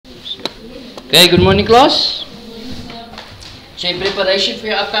Okay, good morning class. So in preparation for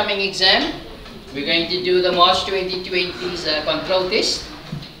your upcoming exam, we're going to do the March 2020's control test.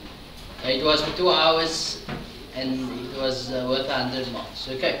 It was for 2 hours and it was worth 100 marks.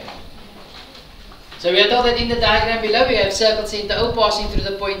 Okay. So we are told that in the diagram below we have circle center O passing through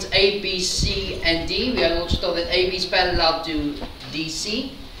the points A, B, C and D. We are also told that AB is parallel to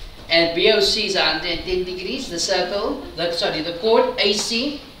DC and BOC is 110 degrees. The chord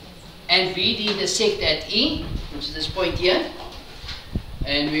AC and BD intersect at E, which is this point here.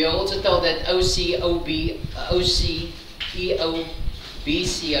 And we are also told that OC, EO,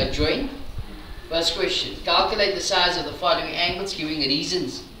 BC are joined. First question, calculate the size of the following angles, giving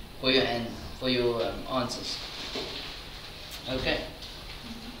reasons for your answers. Okay,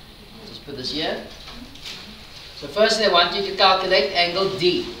 just put this here. So first they want you to calculate angle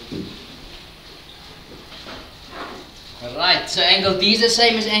D. Alright, so angle D is the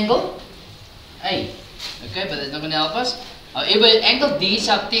same as angle A. Okay, but that's not going to help us. However, angle D is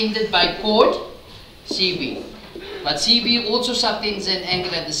subtended by chord CB. But CB also subtends an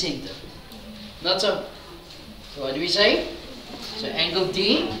angle at the center. Not so. So what do we say? So angle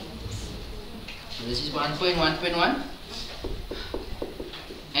D, so this is 1.1.1.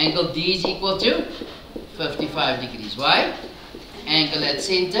 Angle D is equal to 55 degrees. Why? Angle at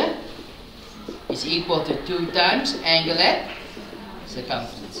center is equal to 2 times angle at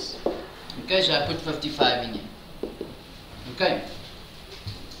circumference. Okay, so I put 55 in here. Okay.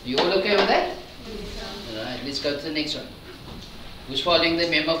 You all okay with that? Alright, let's go to the next one. Who's following the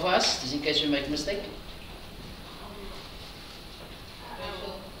memo for us, just in case we make a mistake?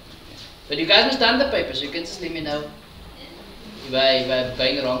 But you guys must done the paper, so you can just let me know if I'm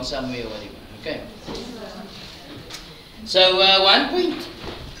going wrong somewhere or whatever. Okay. So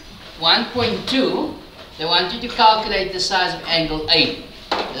 1.2, they want you to calculate the size of angle A.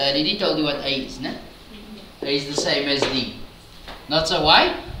 I already told you what A is, no? A is the same as D. Not so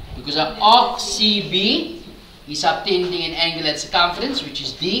why? Because our arc CB is subtending an angle at circumference, which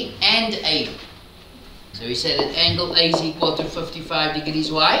is D and A. So we say that angle A is equal to 55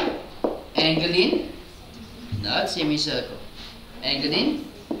 degrees. Why? Angle in, not semicircle. Angle in,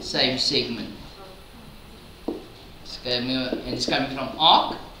 same segment. And it's coming from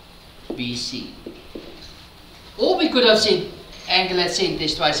arc BC. Or we could have said angle at center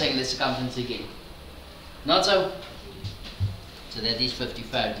is twice angle at circumference again. Not so. So that is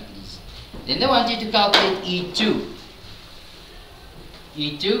 55 degrees. Then they want you to calculate E2.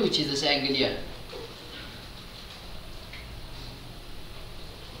 E2, which is this angle here.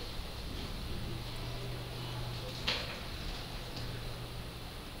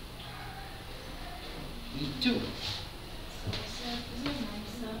 E2.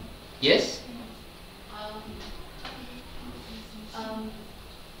 Yes?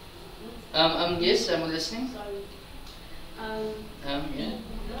 Yes, I'm listening. Sorry. Yeah.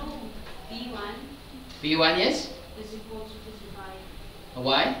 No, B1. B1, yes? Is equal to 55.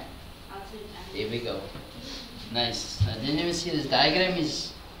 Why? Alternate angle. There we go. Nice. I didn't even see this diagram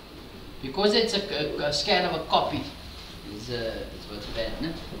is, because it's a scan of a copy. It's what's bad,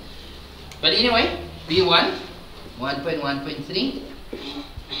 no? But anyway, B1, 1.1.3.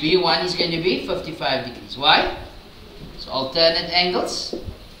 B1 is going to be 55 degrees. Why? So alternate angles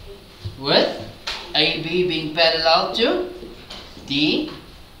with AB being parallel to D.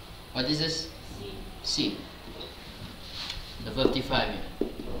 What is this? C. The 55 here.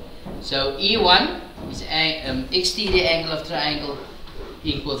 So E1 is exterior angle of triangle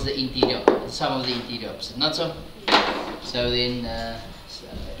equals the interior, sum of the interior opposite. Not so? So then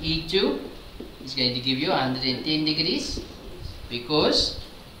E2 is going to give you 110 degrees because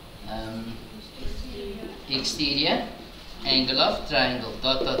exterior angle of triangle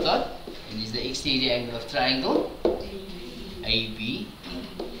dot dot dot, and is the exterior angle of triangle AB.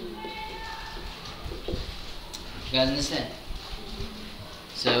 You guys understand?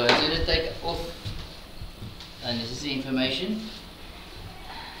 So I'm going to take off unnecessary information.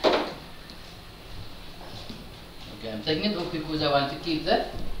 Okay, I'm taking it off because I want to keep the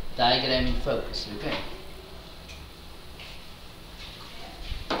diagram in focus. Okay.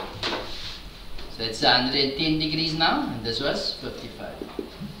 So it's 110 degrees now, and this was 55.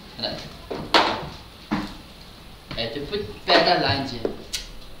 Right. I had to put parallel lines here.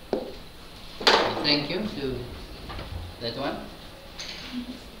 Thank you to that one.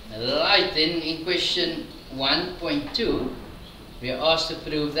 Right, then in question 1.2, we are asked to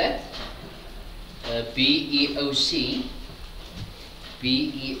prove that BEOC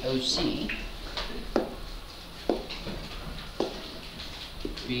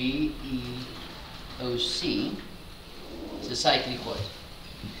is a cyclic chord.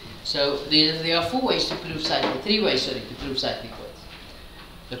 So there are three ways to prove cyclic chords.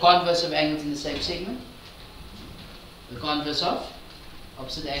 The converse of angles in the same segment, the converse of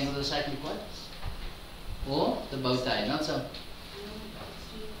opposite angles of cyclic chords, or the bow tie. Not so.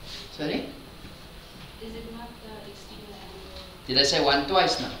 Sorry? Is it not the exterior angle? Did I say one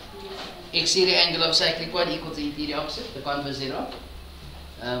twice now? Exterior angle of cyclic chord equals the interior opposite, the converse thereof.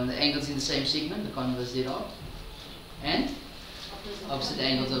 The angles in the same segment, the converse thereof. And opposite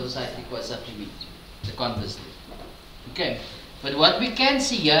angles of the cyclic chord supplement, the converse thereof. Okay. But what we can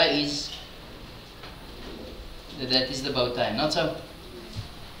see here is that is the bow tie, not so.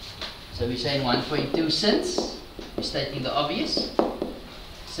 So we're saying 1.2 since, we're stating the obvious,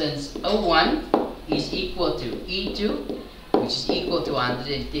 since O1 is equal to E2, which is equal to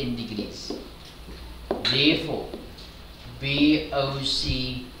 110 degrees. Therefore,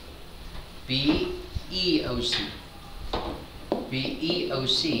 BEOC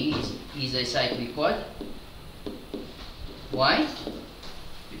is a cyclic chord. Why?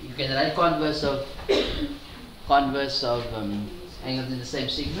 You can write converse of angles in the same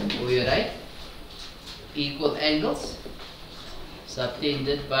segment, or you write equal angles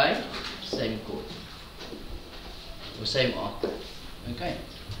subtended by same chord or same arc. Okay.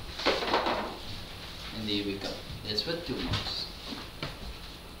 And there we go. That's for 2 marks.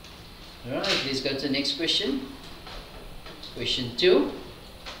 Alright, let's go to the next question. Question 2.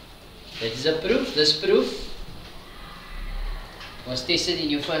 That is a proof. This proof was tested in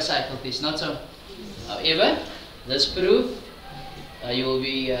your first cycle test, not so. However, this proof,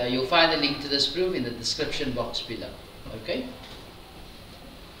 you'll find a link to this proof in the description box below. Okay.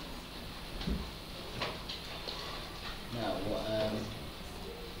 Now,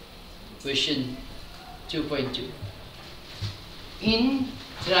 question 2.2. In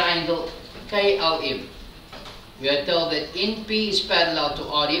triangle KLM, we are told that NP is parallel to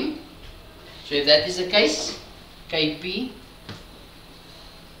RM. So if that is the case, KP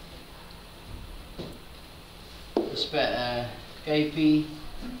is KP,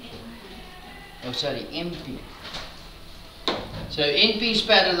 oh sorry, MP. So NP is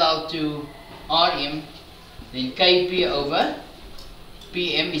parallel to RM, then KP over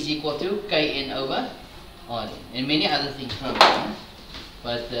PM is equal to KN over RM, and many other things probably,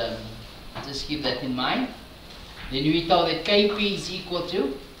 but just keep that in mind. Then we told that KP is equal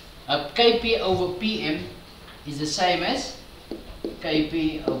to KP over PM is the same as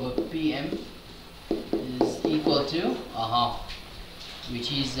KP over PM is equal to a half,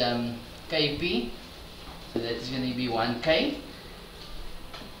 which is KP, so that is going to be 1K,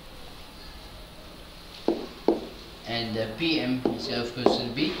 and PM is of course going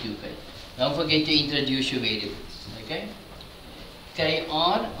to be 2K. Don't forget to introduce your variables, okay?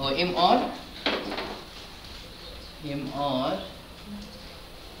 KR or MR,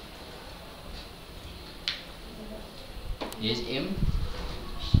 yes, M,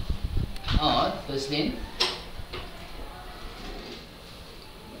 R, first lane,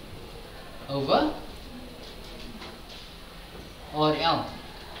 over RL.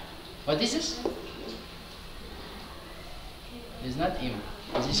 What is this? It's not M.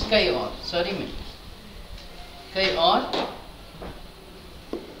 This is KR. Sorry, man. KR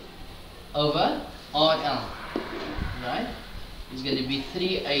over RL. Right? It's going to be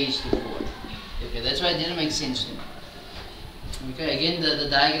 3A to 4. Okay, that's why it didn't make sense to me. Okay, again, the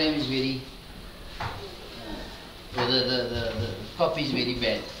diagram is very, the copy is very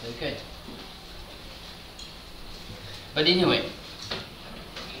bad. Okay. But anyway,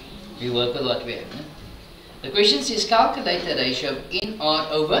 we work with what we have. The question says calculate the ratio of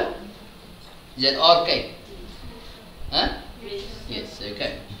NR over, is that RK? Huh? Yes,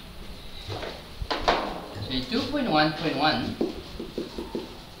 okay. So in 2.1.1,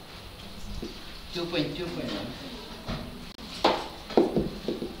 2.2.1,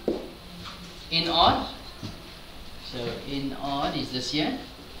 NR, so NR is this here,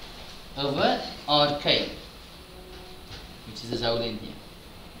 over RK, which is this whole length here.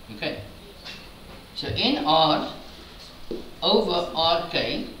 Okay. So NR over RK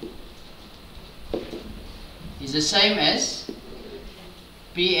is the same as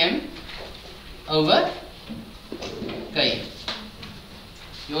PM over K.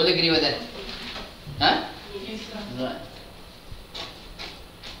 You all agree with that? Huh? Yes, sir. Right.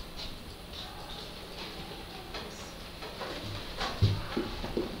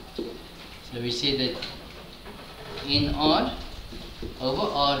 So we say that NR over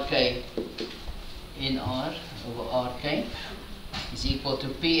RK, NR over RK is equal to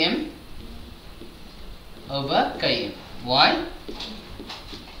PM over Km. Why?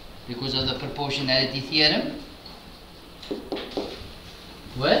 Because of the proportionality theorem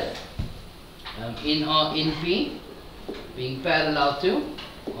with in P being parallel to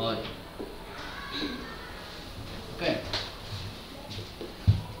RN. Okay.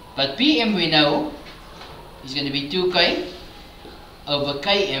 But PM we know is going to be 2K over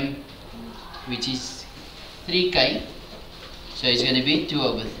Km, which is 3K. So it's going to be 2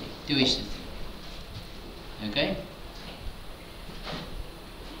 over 3. 2 is to 3. Okay.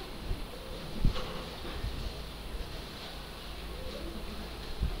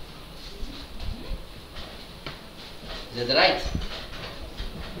 Is that right?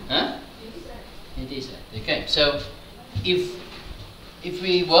 Huh? It is right. Okay. So if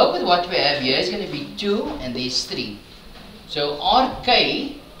we work with what we have here, it's going to be 2 and there's 3. So RK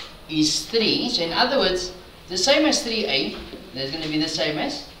is 3. So in other words, the same as 3A, that's going to be the same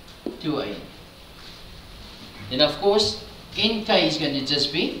as 2A. Then of course, NK is going to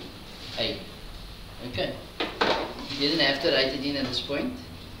just be A. Okay. You didn't have to write it in at this point,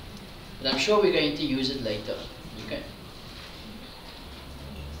 but I'm sure we're going to use it later. Okay.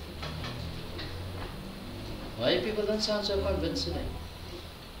 Why people don't sound so convinced today?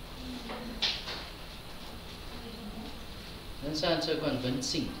 Don't sound so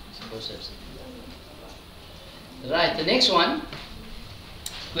convincing, suppose I've said. Right, the next one,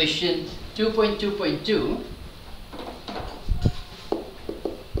 question 2.2.2.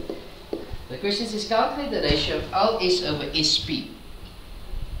 The question says calculate the ratio of LS over SP.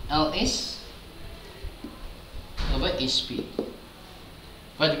 LS over SP.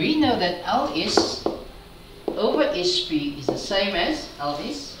 But we know that LS over SP is the same as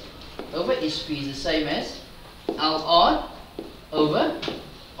LS over SP is the same as LR over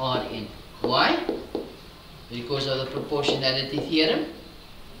Rn. Why? Because of the proportionality theorem.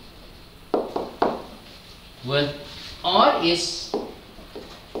 With RS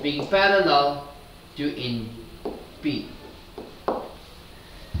being parallel to NP.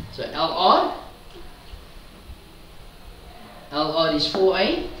 So LR is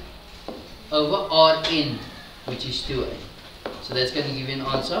 4A over Rn, which is 2A. So that's going to give you an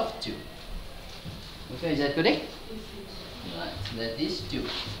answer of 2. Okay, is that correct? Right, so that is 2.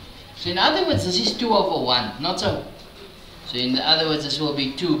 So in other words, this is 2 over 1, not so. So in other words, this will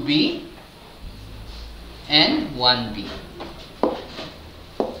be 2B and 1B.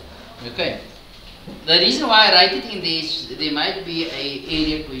 Okay. The reason why I write it in this, there might be a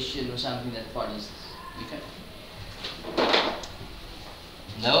area question or something that follows this. Okay.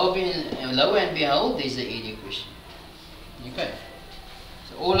 Lo and behold, there's the area question. Okay.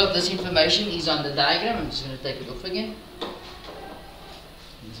 So all of this information is on the diagram. I'm just going to take it off again.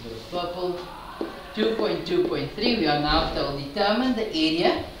 Let's go to purple. 2.2.3. We are now told determine the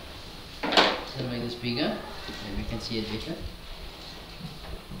area. So make this bigger. Maybe we can see it better.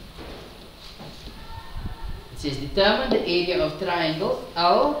 It says determine the area of triangle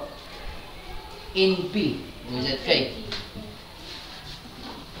L in P. Or is that K?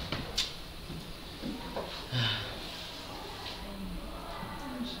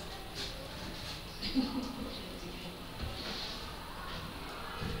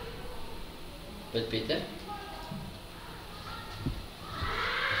 But better.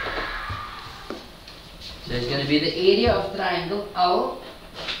 So it's going to be the area of triangle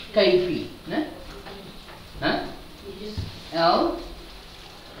LKP. No? Huh?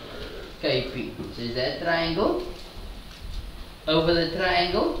 LKP. So is that triangle over the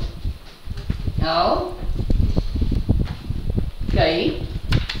triangle LKM,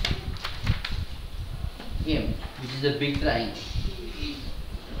 which is the big triangle.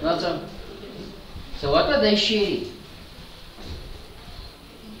 Not so. So what are they sharing?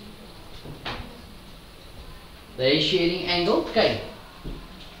 They are sharing angle K.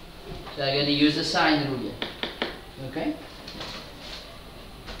 So I'm going to use the sine rule here. Okay?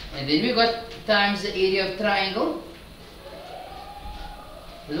 And then we got times the area of triangle.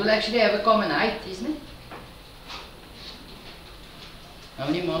 This will actually have a common height, isn't it? How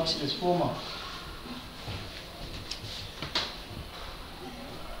many marks? There's 4 marks.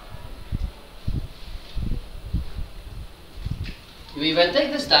 If I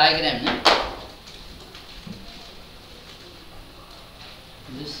take this diagram,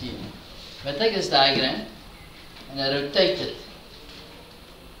 just see. If I take this diagram and I rotate it,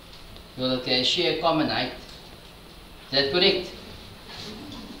 well, okay, I share a common height. Is that correct?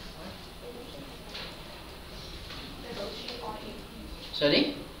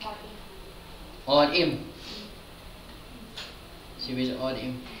 Sorry? RM. See, where's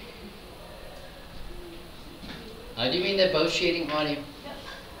RM? How do you mean they're both sharing RM?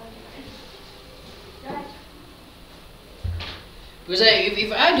 Because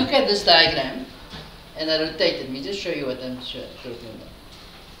if I look at this diagram and I rotate it, let me just show you what I'm talking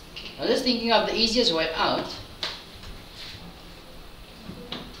about. I was just thinking of the easiest way out.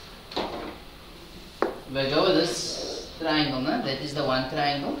 If I go with this triangle, no? That is the one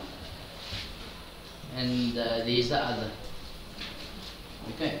triangle, and there's the other.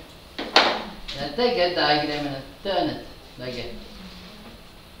 Okay. Now take that diagram and turn it like that.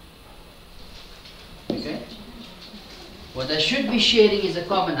 Okay. What I should be sharing is a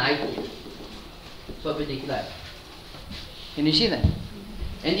common height here, perpendicular. Can you see that?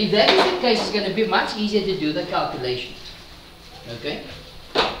 And if that is the case, it's going to be much easier to do the calculation. Okay.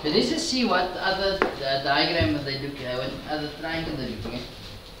 So let's just see what other diagram they look at, what other triangle they're looking at.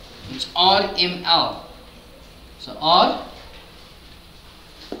 It's RML. So R,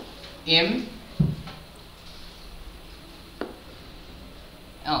 M,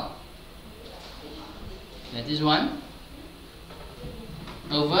 L. That is 1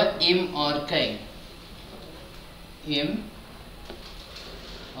 over M or K. M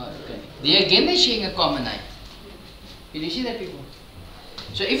or K. There again they're sharing a common height. Can you see that, people?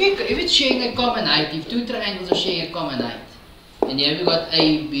 So if it's sharing a common height, if two triangles are sharing a common height, and here we've got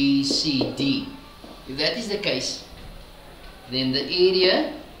A, B, C, D. If that is the case, then the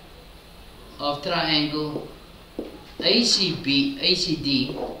area of triangle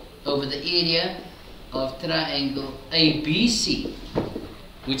ACD over the area of triangle ABC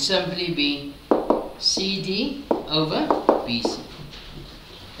would simply be CD over BC.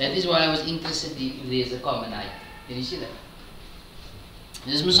 That is why I was interested if there's a common height. Can you see that?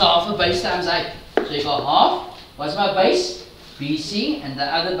 This must half a base times height. So you got half. What's my base? BC, and the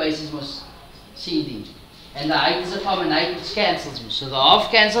other bases was CD. And the height is a common height which cancels. So the half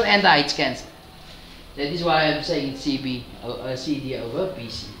cancel and the heights cancel. That is why I'm saying it's CD over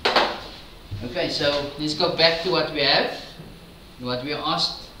BC. Okay, so let's go back to what we have, what we are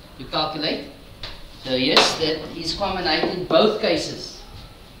asked to calculate. So yes, that is common height in both cases.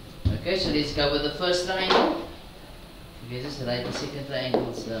 Okay, so let's go with the first triangle. Okay, just write the second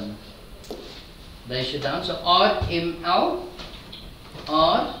triangle's ratio down. So RML,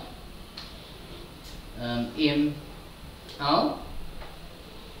 ML,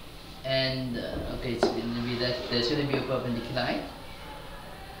 and okay, it's going to be that. There's going to be a perpendicular line,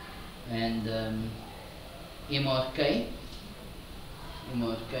 and M or K.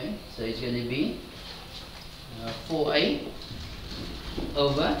 So it's going to be 4A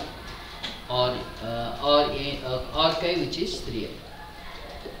over RK, which is 3A.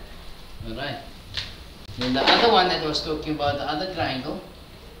 Alright. Then the other one that I was talking about, the other triangle.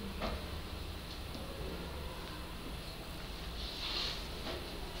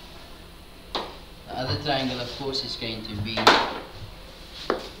 The other triangle, of course, is going to be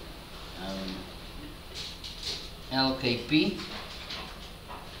LKP.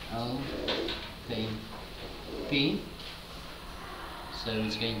 So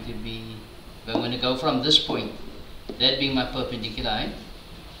it's going to be, I'm going to go from this point, that being my perpendicular line.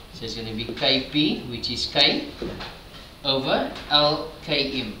 So it's going to be KP, which is K, over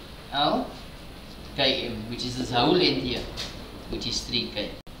LKM. LKM, which is this whole length here, which is 3K.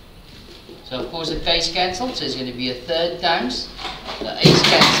 So of course the K's cancelled, so it's going to be a third times the A's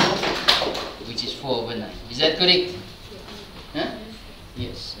cancelled, which is 4 over 9. Is that correct? Huh?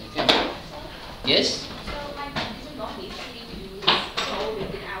 Yes. Okay. Yes? So, like, is it not necessary to use so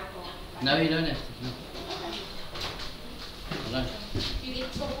written out or? No, you don't have to. No. Alright. You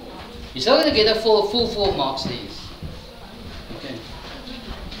get so full. You're still going to get a full 4 marks there. Okay.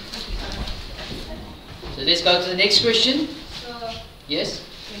 So let's go to the next question. So, Yes?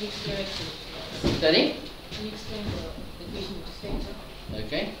 can you explain it? Study? Can you explain the equation to explain, sir?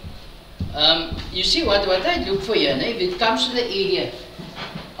 Okay. You see what I look for here, if it comes to the area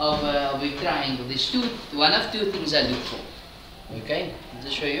of a triangle, there's one of two things I look for. Okay, I'll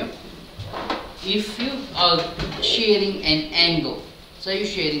just show you. If you are sharing an angle, so you're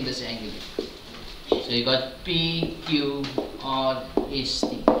sharing this angle. So you got P, Q, R, S,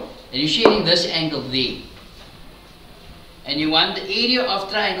 T. And you're sharing this angle there. And you want the area of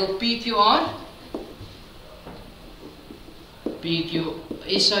triangle PQR,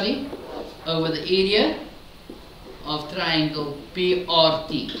 over the area of triangle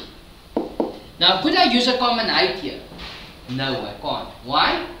PRT. Now, could I use a common height here? No, I can't.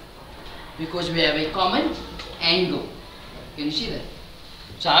 Why? Because we have a common angle. Can you see that?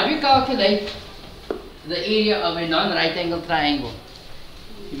 So how do you calculate the area of a non-right angle triangle?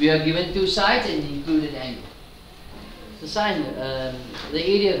 If you are given two sides and included angle. The sine, the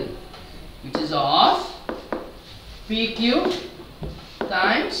area rule, which is a half PQ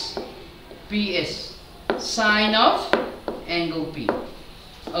times PS, sine of angle P,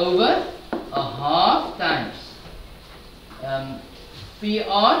 over a half times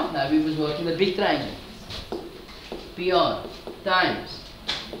PR, now we was working the big triangle. PR times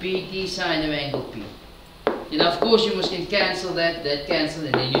PT sine of angle P. And of course you must cancel that cancel,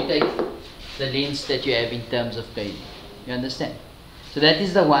 and then you take the lengths that you have in terms of KD. You understand? So that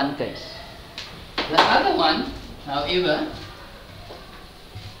is the one case. The other one, however,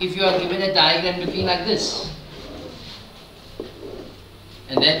 if you are given a diagram looking like this,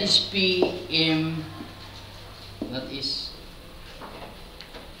 and that is PM, that is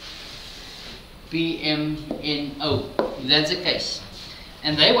PMNO, if that's the case,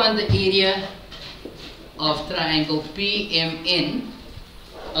 and they want the area of triangle PMN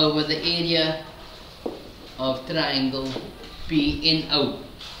over the area of triangle PNO,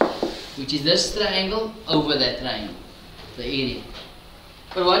 which is this triangle over that triangle, the area.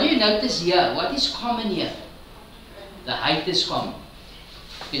 But what do you notice here? What is common here? The height is common.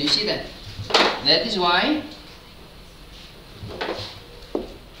 Can you see that? That is why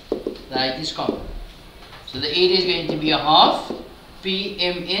the height is common. So the area is going to be a half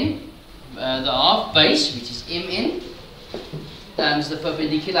PMN, the half base, which is MN, times the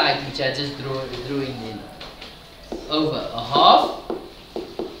perpendicular height, which I just drew in there, over a half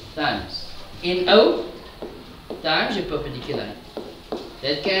times NO times your perpendicular height.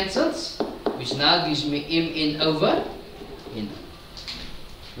 That cancels, which now gives me MN over NO.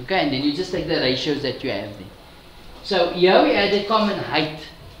 Okay, and then you just take the ratios that you have there. So here we add a common height.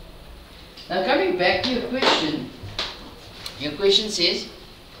 Now coming back to your question says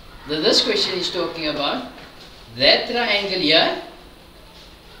that this question is talking about that triangle here,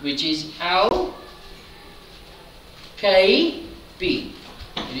 which is LKP.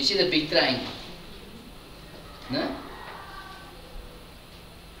 Can you see the big triangle? No?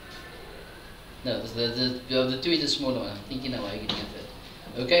 No, the two is the smaller one. I'm thinking now why you're getting at that.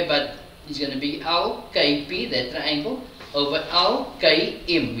 Okay, but it's going to be LKP, that triangle, over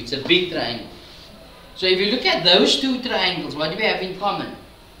LKM, which is a big triangle. So if you look at those two triangles, what do we have in common?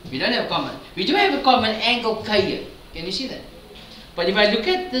 We don't have common. We do have a common angle K here. Can you see that? But if I look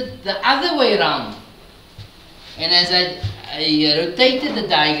at the other way around, and as I rotated the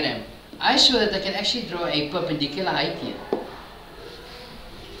diagram, I saw that I can actually draw a perpendicular height here.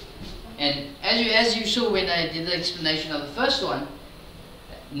 And as you saw when I did the explanation of the first one,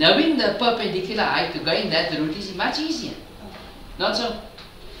 knowing the perpendicular height to go in that route is much easier. Not so?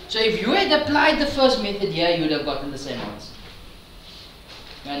 So if you had applied the first method here, you would have gotten the same answer.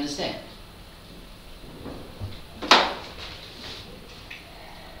 You understand?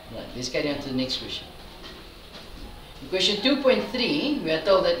 Right, let's carry on to the next question. In question 2.3, we are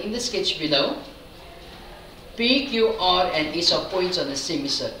told that in the sketch below, P, Q, R, and S are points on a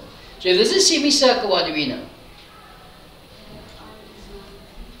semicircle. So if this is a semicircle, what do we know?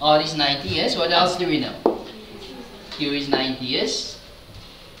 R is 90, yes. What else do we know? Q is 90, yes.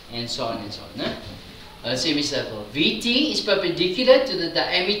 And so on and so on. No? A semicircle. VT is perpendicular to the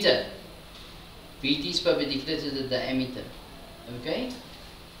diameter. VT is perpendicular to the diameter. Okay?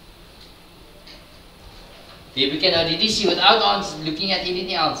 Here we can already see without looking at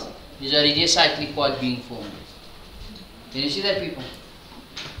anything else. There's already a cyclic quad being formed. Can you see that, people?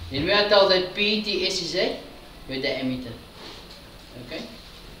 Then we are told that PTS is your diameter. Okay?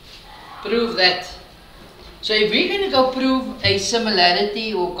 Prove that. So if we're going to go prove a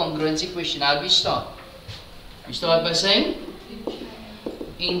similarity or congruency question, how do we start? We start by saying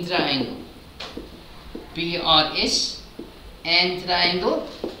in triangle PRS and triangle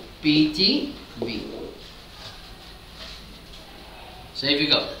PTB. So here we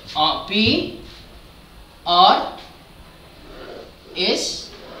go. P, R, S,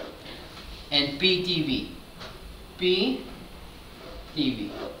 and PTB. PTB.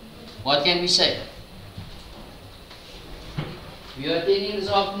 What can we say? If you are attending this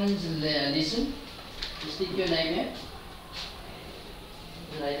afternoon's lesson, just take your name here.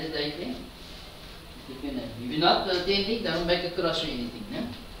 Write it right there. Take your name. If you're not attending, don't make a cross or anything. No?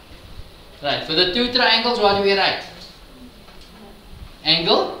 Right, for the two triangles, what do we write?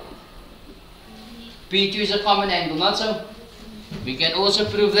 Angle. P2 is a common angle, not so? We can also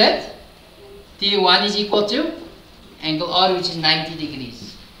prove that T1 is equal to angle R, which is 90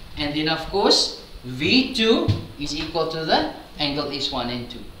 degrees. And then of course, V2 is equal to the angle S1 and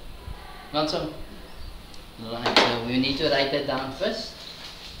 2. Not so? Right, so we need to write that down first.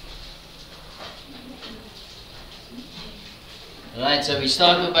 Right, so we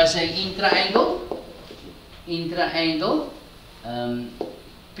start by saying in triangle,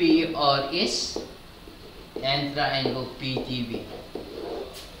 PRS and triangle PTB.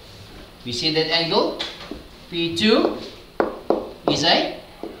 We see that angle P2 is a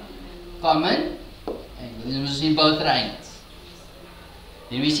common angle. This is in both triangles.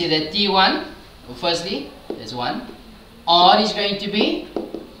 Then we see that T1, well, firstly, there's 1. R is going to be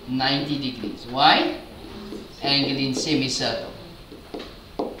 90 degrees. Why? Angle in semicircle.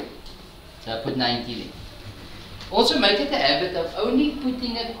 So I put 90 there. Also make it a habit of only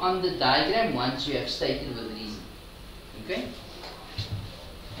putting it on the diagram once you have stated with reason. Okay?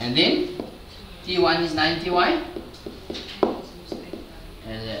 And then T1 is 90 y?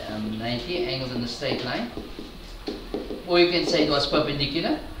 90 angles in a straight line. Or you can say it was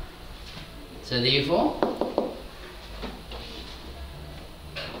perpendicular. So therefore,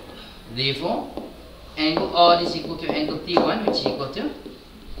 angle R is equal to angle T1, which is equal to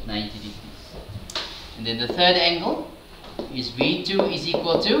 90 degrees. And then the third angle is V2 is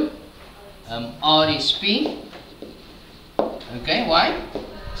equal to R is P. Okay, why?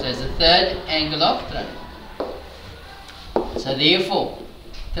 So it's the third angle of triangle. So therefore,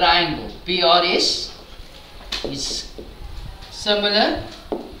 triangle PRS is similar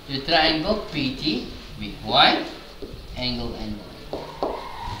to triangle PTV. Why? Angle.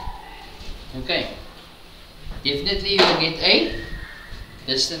 Okay. Definitely you will get a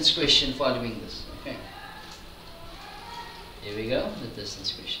distance question following this. Okay. Here we go, the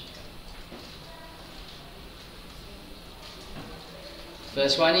distance question.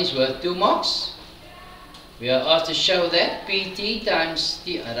 First one is worth 2 marks. We are asked to show that PT times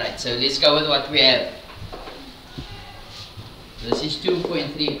T. Alright, so let's go with what we have. This is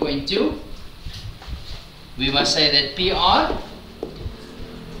 2.3.2. We must say that PR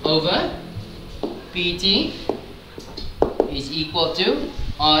over PT is equal to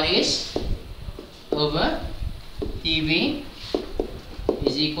RS over TV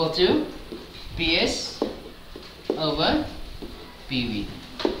is equal to PS over PV.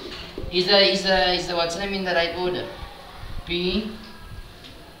 Is the what's name in the right order? P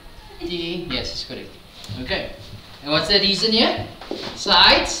T, yes, it's correct. Okay. And what's the reason here?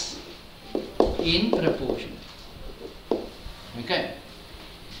 Sides in proportion. Okay.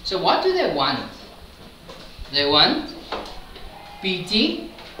 So what do they want? They want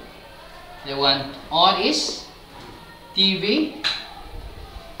PT, they want RS, TV.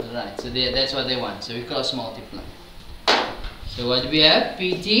 Right, so that's what they want. So we cross multiply. So what do we have?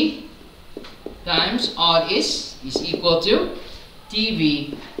 PT times RS is equal to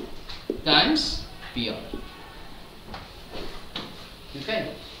TV times PR.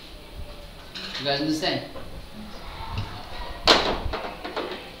 Okay? You guys understand?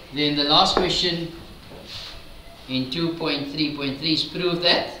 Then the last question in 2.3.3 is prove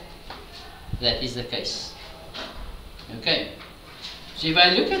that that is the case. Okay? So if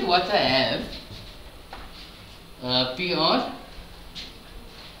I look at what I have, PR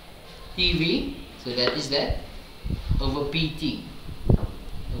TV, so that is that, over PT.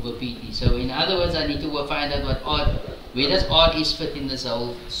 Over PT. So in other words, I need to find out what R, where does RS fit in this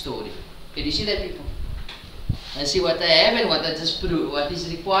whole story. Can you see that, people? I see what I have and what I just proved, what is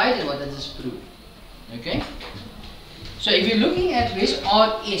required and what I just proved. Okay? So if you're looking at where's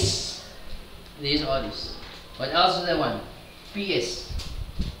RS, there's RS. What else do I want? PS.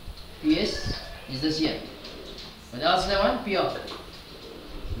 PS is this here. What else do I want? PR.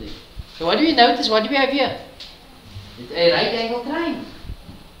 So what do we notice? What do we have here? It's a right angle triangle.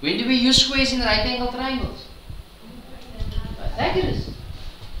 When do we use squares in right angle triangles? Pythagoras.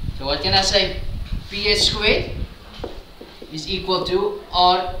 So what can I say? PS squared is equal to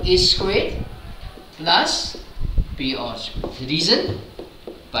RS squared plus PR squared. The reason?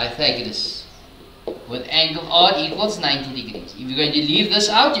 Pythagoras. With angle R equals 90 degrees. If you're going to leave this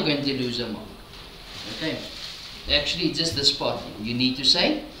out, you're going to lose a mark. Okay. Actually, just this part. You need to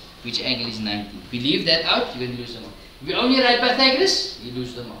say which angle is 90. If you leave that out, you're going to lose the mark. If you only write Pythagoras, you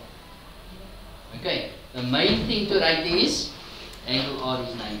lose the mark. Okay. The main thing to write is angle R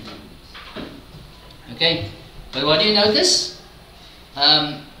is 90 degrees. Okay. But what do you notice?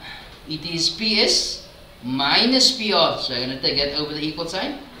 It is PS minus PR. So I'm going to take that over the equal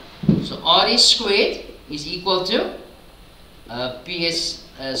sign. So RS squared is equal to PS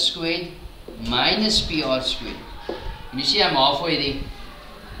squared minus PR squared. You see I'm halfway there.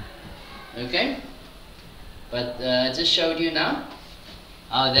 Okay? But I just showed you now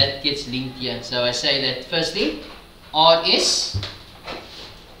how that gets linked here. So I say that firstly, RS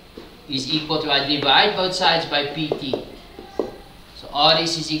is equal to, I divide both sides by PT. So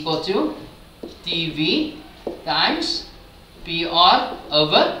RS is equal to TV times PR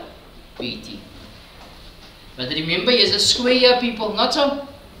over PT. But remember, here's a square here, people, not so.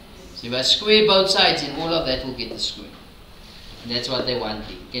 So if I square both sides, and all of that will get the square. And that's what they want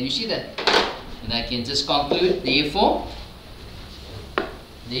here. Can you see that? And I can just conclude, therefore,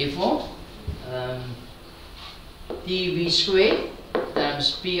 TV squared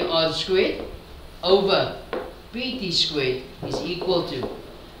times PR squared over PT squared is equal to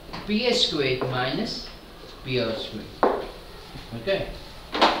PS squared minus PR squared. Okay,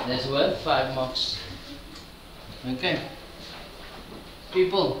 that's worth 5 marks. Okay,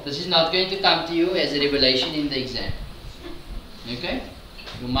 people, this is not going to come to you as a revelation in the exam. Okay,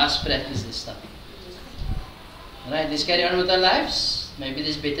 you must practice this stuff. Alright, let's carry on with our lives. Maybe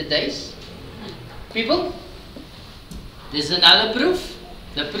there's better days. People, there's another proof.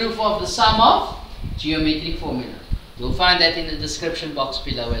 The proof of the sum of geometric formula. You'll find that in the description box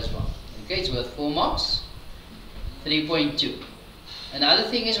below as well. Okay, it's worth 4 marks. 3.2. Another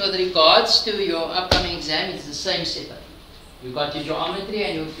thing is with regards to your upcoming exam, it's the same setup. You've got your geometry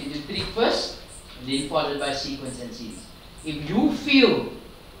and you do trig first, and then followed by sequence and series. If you feel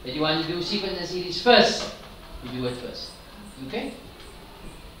that you want to do sequence and series first, you do it first. Okay?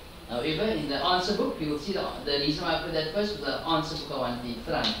 However, in the answer book, you will see the reason why I put that first, the answer book I want in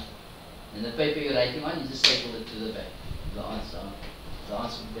front. And the paper you're writing on, you just staple it to the back. The answer book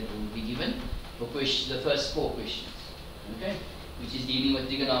that will be given for the first 4 questions. Okay? Which is dealing with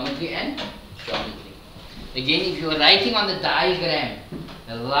trigonometry and geometry. Again, if you're writing on the diagram,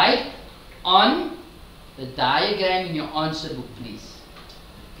 write on the diagram in your answer book, please.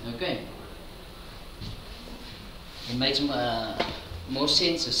 Okay? It makes more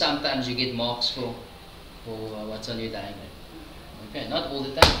sense, so sometimes you get marks for what's on your diagram. Okay, not all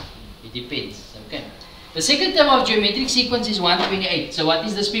the time. It depends. Okay. The second term of geometric sequence is 128. So what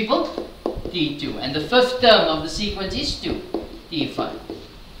is this, people? T2. And the fifth term of the sequence is 2. T5.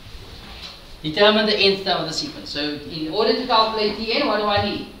 Determine the nth term of the sequence. So in order to calculate Tn, what do I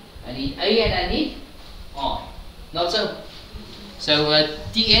need? I need A and I need R. Not so? So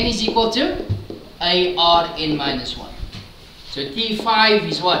Tn is equal to ARn minus 1. So T5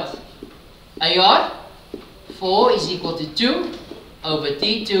 is what? AR. 4 is equal to 2 over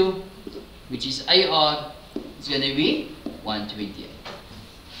T2, which is AR, is going to be 128.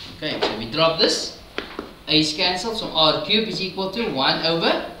 Okay, so we drop this. A's cancel, so R cubed is equal to 1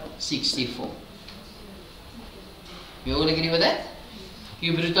 over 64. You all agree with that?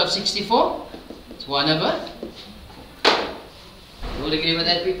 Cube root of 64, it's 1 over. You all agree with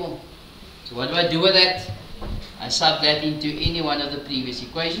that, people? So what do I do with that? I sub that into any one of the previous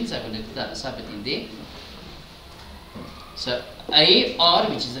equations. I'm going to sub it in there. So AR,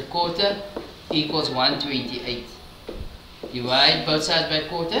 which is a quarter, equals 128. Divide both sides by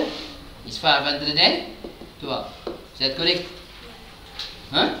quarter, is 512. Is that correct?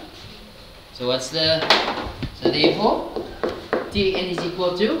 Huh? So what's the... So therefore, Tn is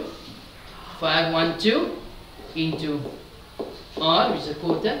equal to 512 into R, which is a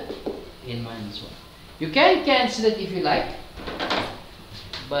quarter, n minus 1. You can cancel it if you like,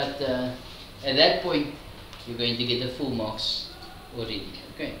 but at that point, you're going to get the full marks already.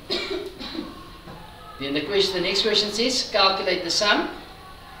 Okay. Then the next question says, calculate the sum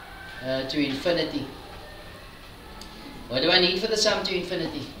to infinity. What do I need for the sum to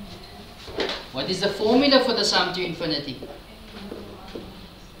infinity? What is the formula for the sum to infinity?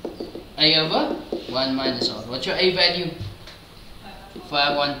 A over 1 minus R. What's your A value?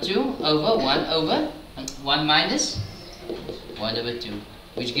 512 over 1 over 1 minus 1 over 2,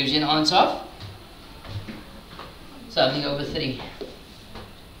 which gives you an answer of something over 3.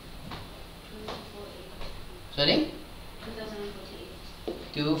 Sorry?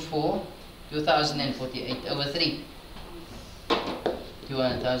 2048 over 3.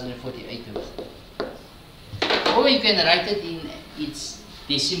 2048 over 3. Or you can write it in its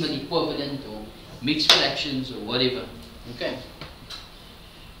decimal equivalent or mixed fractions or whatever. Okay.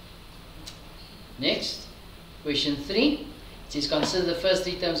 Next, question 3. It says consider the first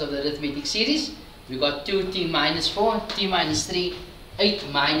 3 terms of the arithmetic series. We got 2t minus 4, t minus 3, 8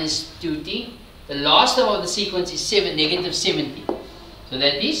 minus 2t. The last term of the sequence is negative 70. So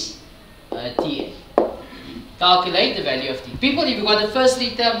that is Tn. Calculate the value of t. People, if you got the first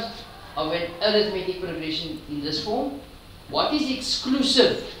 3 terms of an arithmetic progression in this form, what is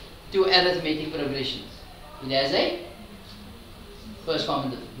exclusive to arithmetic progressions? It has a first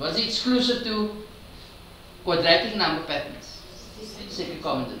common difference. What is exclusive to quadratic number patterns? Second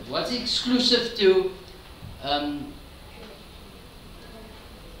common difference. What's exclusive to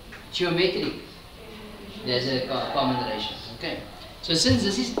geometric? There's a common ratio. Okay. So since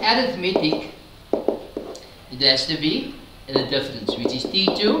this is arithmetic, it has to be the difference, which is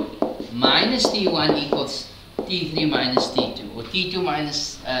T2 minus T1 equals T3 minus T2, or T2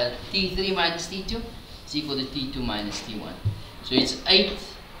 minus T3 minus T2 is equal to T2 minus T1. So it's 8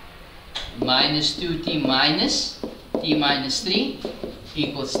 minus 2t minus t minus 3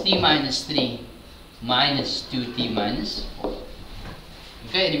 equals t minus 3 minus 2t minus 4.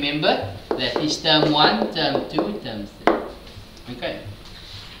 Okay, remember that is term 1, term 2, term 3. Okay.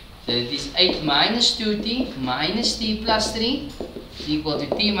 So it is 8 minus 2t minus t plus 3 is equal to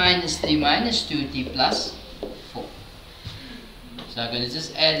t minus 3 minus 2t plus 4. So I'm going to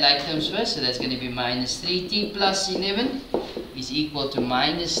just add like terms first. So that's going to be minus 3t plus 11 is equal to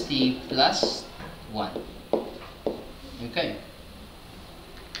minus t plus 1. Okay.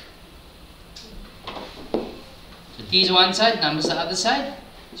 So t is one side, numbers the other side.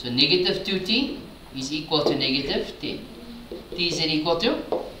 So negative 2t is equal to negative 10. T is then equal to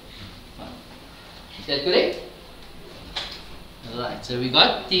 5. Is that correct? Alright, so we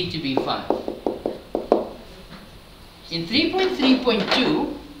got t to be 5. In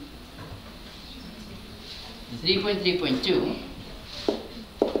 3.3.2,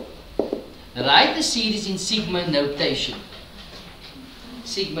 write the series in sigma notation.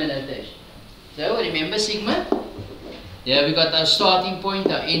 Sigma notation. So remember sigma? There we got our starting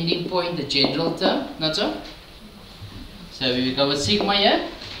point, our ending point, the general term, not so? So we go with sigma here.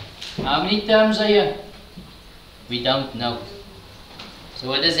 How many terms are here? We don't know. So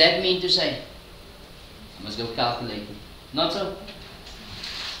what does that mean to say? I must go calculate it. Not so?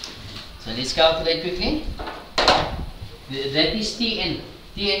 So let's calculate quickly. That is Tn.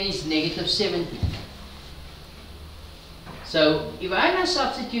 Tn is negative 70. So if I now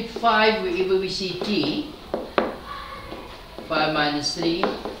substitute 5 wherever we see t, 5 minus 3,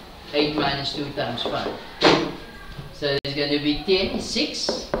 8 minus 2 times 5. So it's going to be 10,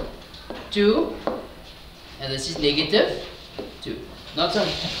 6, 2, and this is negative 2. Not so.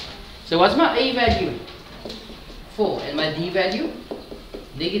 So what's my a value? 4. And my d value?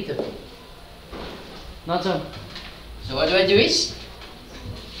 Negative 4. Not so. So what do I do is,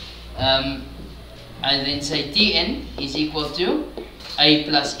 I then say Tn is equal to a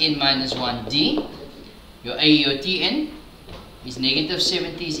plus n minus 1d. Your Tn is negative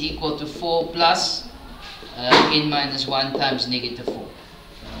 70 is equal to 4 plus n minus 1 times negative 4.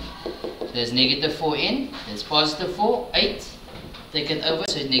 So there's negative 4n, there's positive 4, 8. Take it over,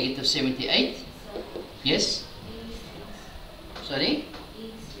 so it's negative 78. Yes? Sorry?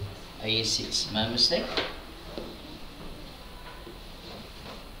 A is 6. My mistake.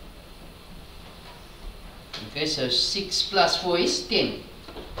 Okay, so 6 plus 4 is 10.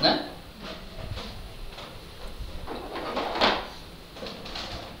 No?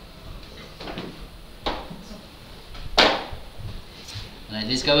 Alright,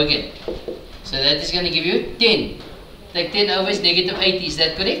 let's go again. So that is going to give you 10. Take 10 over is negative 80. Is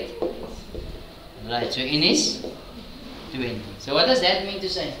that correct? Right, so n is 20. So what does that mean to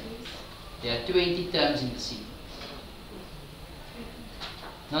say? There are 20 terms in the C.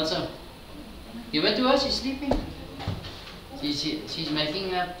 Not so. Give her to her, she's sleeping. She's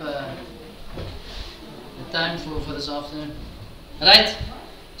making up the time for this afternoon. Right,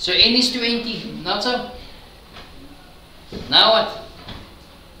 so n is 20. Not so. Now what?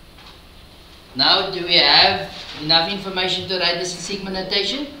 Now do we have enough information to write this in sigma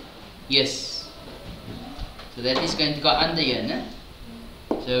notation? Yes. So that is going to go under here, no?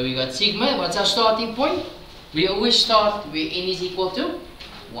 So we got sigma. What's our starting point? We always start where n is equal to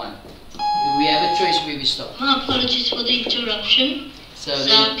 1. We have a choice where we start. My apologies for the interruption. So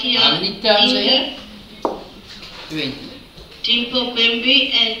then, how many terms are here? 20. Dimpo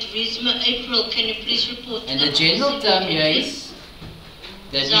Bembi and Rizma April, can you please report? And the general term here is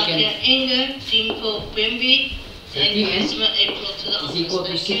that we Zakia can Inga, Dimpo Bembi, and Tn Rizma April to the is office. equal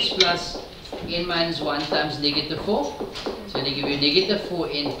to 6 plus n minus 1 times negative 4. So they give you negative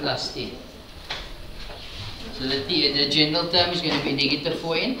 4n plus 10. So the general term is going to be negative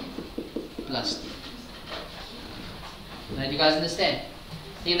 4n plus 10. Now, do you guys understand?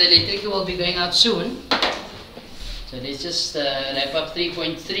 I think the electrical will be going out soon. So let's just wrap up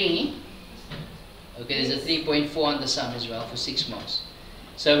 3.3. Okay, there's a 3.4 on the sum as well for 6 marks.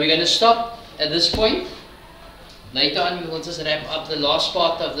 So we're going to stop at this point. Later on we will just wrap up the last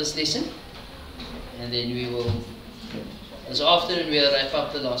part of this lesson. And then we will, this afternoon we'll wrap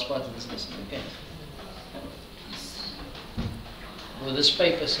up the last part of this lesson. Okay. With this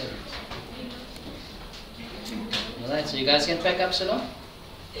paper series. Alright, so you guys can pack up, Salon?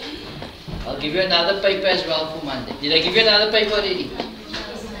 I'll give you another paper as well for Monday. Did I give you another paper already?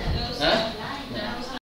 Huh?